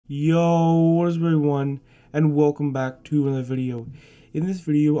Yo, what is up everyone, and welcome back to another video. In this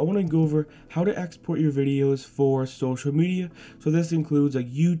video, I want to go over how to export your videos for social media. So this includes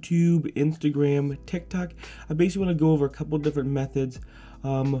like YouTube, Instagram, TikTok. I basically want to go over a couple different methods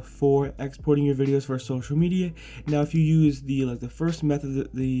for exporting your videos for social media. Now, if you use the first method,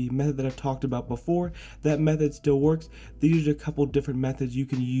 the method that I talked about before, that method still works. These are a couple different methods you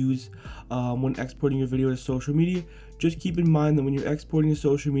can use when exporting your video to social media. Just keep in mind that when you're exporting to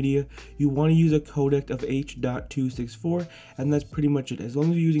social media, you want to use a codec of H.264, and that's pretty much it. As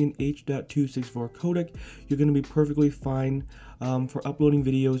long as you're using an H.264 codec, you're going to be perfectly fine for uploading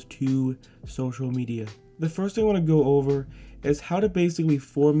videos to social media. The first thing I want to go over is how to basically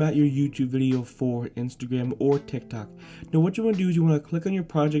format your YouTube video for Instagram or TikTok. Now, what you want to do is you want to click on your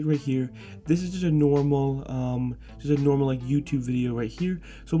project right here. This is just a normal like YouTube video right here.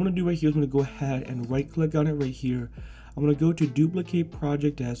 So what I'm going to do right here is I'm going to go ahead and right click on it right here. I'm going to go to duplicate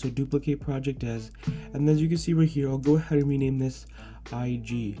project as, so duplicate project as, and as you can see right here, I'll go ahead and rename this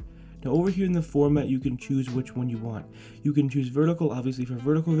IG. Now over here in the format, you can choose which one you want. You can choose vertical, obviously for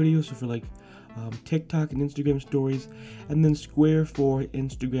vertical videos, so for like TikTok and Instagram stories, and then square for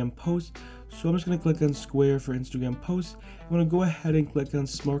Instagram posts. So I'm just going to click on square for Instagram posts. I'm going to go ahead and click on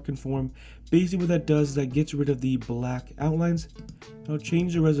smart conform. Basically what that does is that gets rid of the black outlines. I'll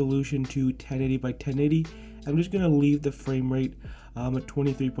change the resolution to 1080 by 1080. I'm just going to leave the frame rate at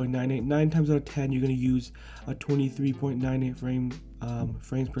 23.98. 9 times out of 10 you're going to use a 23.98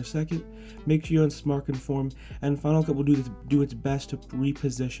 frames per second. Make sure you're on smart conform, and Final Cut will do its best to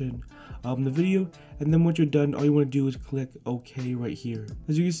reposition the video. And then once you're done, all you want to do is click OK right here.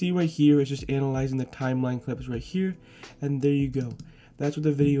 As you can see right here, it's just analyzing the timeline clips right here, and there you go. That's what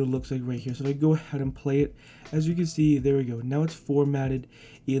the video looks like right here. So if I go ahead and play it, as you can see, there we go. Now it's formatted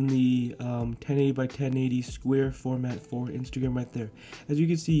in the 1080 by 1080 square format for Instagram right there. As you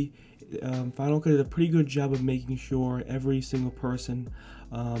can see, Final Cut did a pretty good job of making sure every single person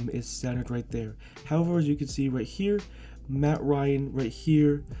is centered right there. However, as you can see right here, Matt Ryan right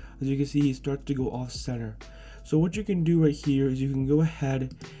here, as you can see, he starts to go off center. So what you can do right here is you can go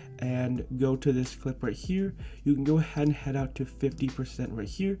ahead and go to this clip right here. You can go ahead and head out to 50% right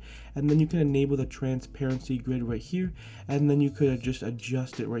here, and then you can enable the transparency grid right here, and then you could just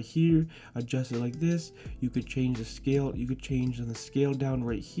adjust it right here, adjust it like this. You could change the scale, you could change the scale down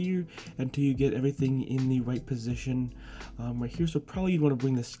right here until you get everything in the right position right here. So probably you'd want to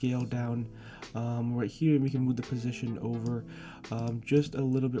bring the scale down right here, and we can move the position over just a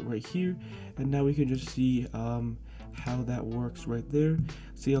little bit right here, and now we can just see how that works right there.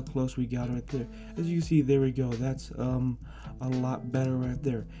 See how close we got right there. As you can see, there we go. That's a lot better right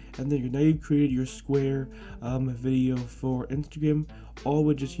there. And then now you've created your square video for Instagram, all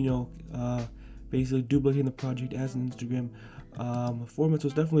with just basically duplicating the project as an Instagram format. So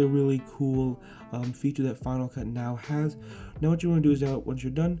it's definitely a really cool feature that Final Cut now has. Now what you want to do is, now once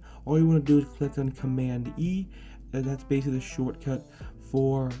you're done, all you want to do is click on Command E, and that's basically the shortcut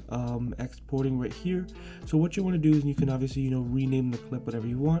for exporting right here. So what you want to do is, you can obviously rename the clip whatever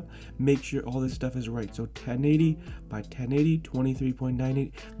you want. Make sure all this stuff is right. So 1080 by 1080,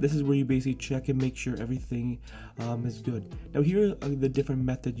 23.98. This is where you basically check and make sure everything is good. Now here are the different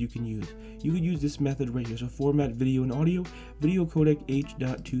methods you can use. You could use this method right here. So format video and audio, video codec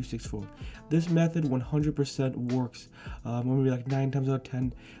H.264. This method 100% works. Maybe like 9 times out of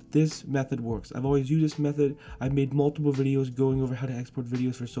 10, this method works. I've always used this method. I've made multiple videos going over how to export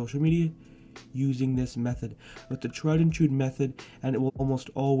videos for social media using this method. It's a tried and true method, and it will almost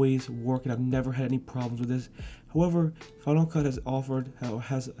always work, and I've never had any problems with this. However, Final Cut has offered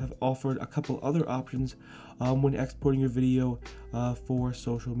a couple other options when exporting your video for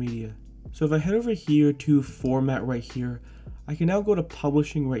social media. So if I head over here to format right here, I can now go to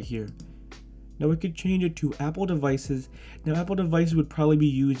publishing right here. Now we could change it to Apple devices. Now Apple devices would probably be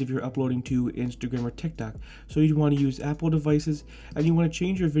used if you're uploading to Instagram or TikTok. So you want to use Apple devices, and you want to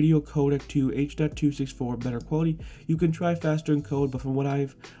change your video codec to H.264, better quality. You can try faster encode, but from what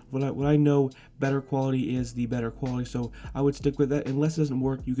I know, better quality is the better quality. So I would stick with that. Unless it doesn't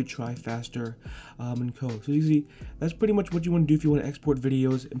work, you could try faster encode. So you see, that's pretty much what you want to do if you want to export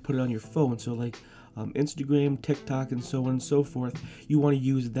videos and put it on your phone. So like Instagram, TikTok, and so on and so forth, you want to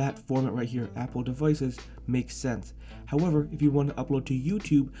use that format right here, Apple devices, makes sense. However, if you want to upload to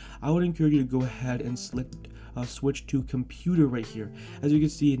YouTube, I would encourage you to go ahead and switch to computer right here. As you can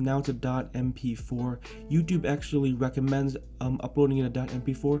see, now it's a .mp4. YouTube actually recommends uploading in a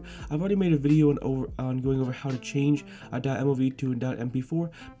 .mp4. I've already made a video on going over how to change a .mov to a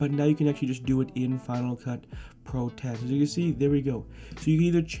 .mp4, but now you can actually just do it in Final Cut Pro 10. So as you can see, there we go. So you can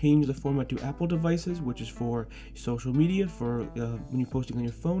either change the format to Apple devices, which is for social media, for when you're posting on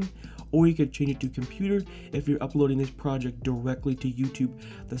your phone, or you could change it to computer if you're uploading this project directly to YouTube.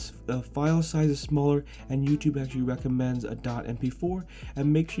 The file size is smaller, and YouTube actually recommends a .mp4,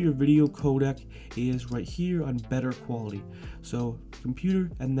 and make sure your video codec is right here on better quality. So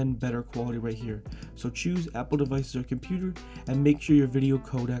computer and then better quality right here. So choose Apple devices or computer, and make sure your video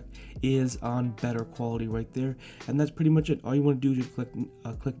codec is on better quality right there. And that's pretty much it. All you want to do is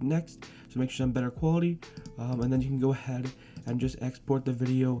just click next, so make sure it's on better quality, and then you can go ahead and just export the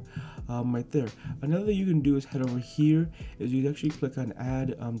video right there. Another thing you can do is head over here, is you actually click on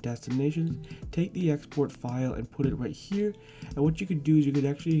add destinations, take the export file and put it right here. And what you could do is you could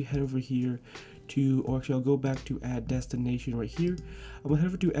actually head over here to, or actually I'll go back to add destination right here. I'm gonna head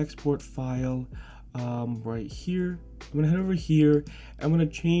over to export file right here. I'm gonna head over here. I'm gonna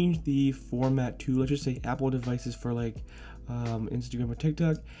change the format to, let's just say, Apple devices for like Instagram or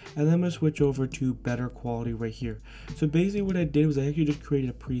TikTok, and then I'm gonna switch over to better quality right here. So basically what I did was I actually just created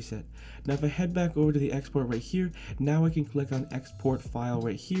a preset. Now if I head back over to the export right here, now I can click on export file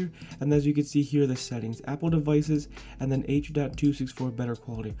right here, and as you can see here, the settings, Apple devices, and then H.264 better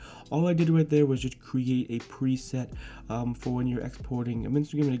quality. All I did right there was just create a preset for when you're exporting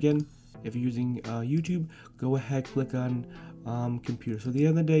Instagram. And again, if you're using YouTube, go ahead, click on computer. So at the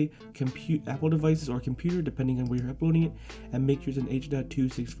end of the day, Apple devices or computer, depending on where you're uploading it, and make sure it's an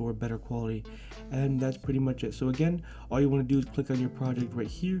H.264 better quality. And that's pretty much it. So again, all you want to do is click on your project right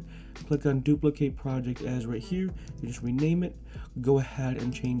here, click on duplicate project as right here, you just rename it, go ahead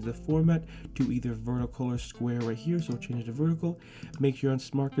and change the format to either vertical or square right here, so change it to vertical, make sure on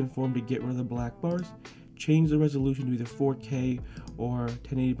Smart Conform to get rid of the black bars, change the resolution to either 4K or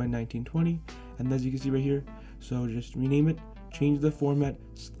 1080 by 1920, and as you can see right here, so just rename it, change the format,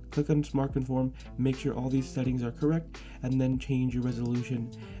 click on Smart Conform, make sure all these settings are correct, and then change your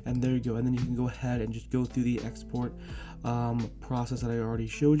resolution, and there you go. And then you can go ahead and just go through the export process that I already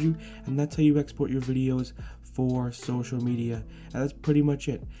showed you, and that's how you export your videos for social media. And that's pretty much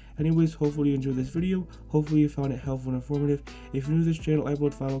it. Anyways, hopefully you enjoyed this video. Hopefully you found it helpful and informative. If you're new to this channel, I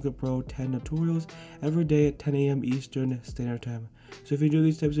upload Final Cut Pro 10 tutorials every day at 10 a.m. Eastern Standard Time. So if you enjoy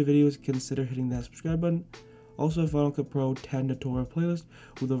these types of videos, consider hitting that subscribe button. Also, Final Cut Pro 10 tutorial playlist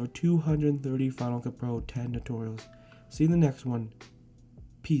with over 230 Final Cut Pro 10 tutorials. See you in the next one.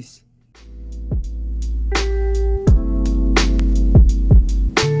 Peace.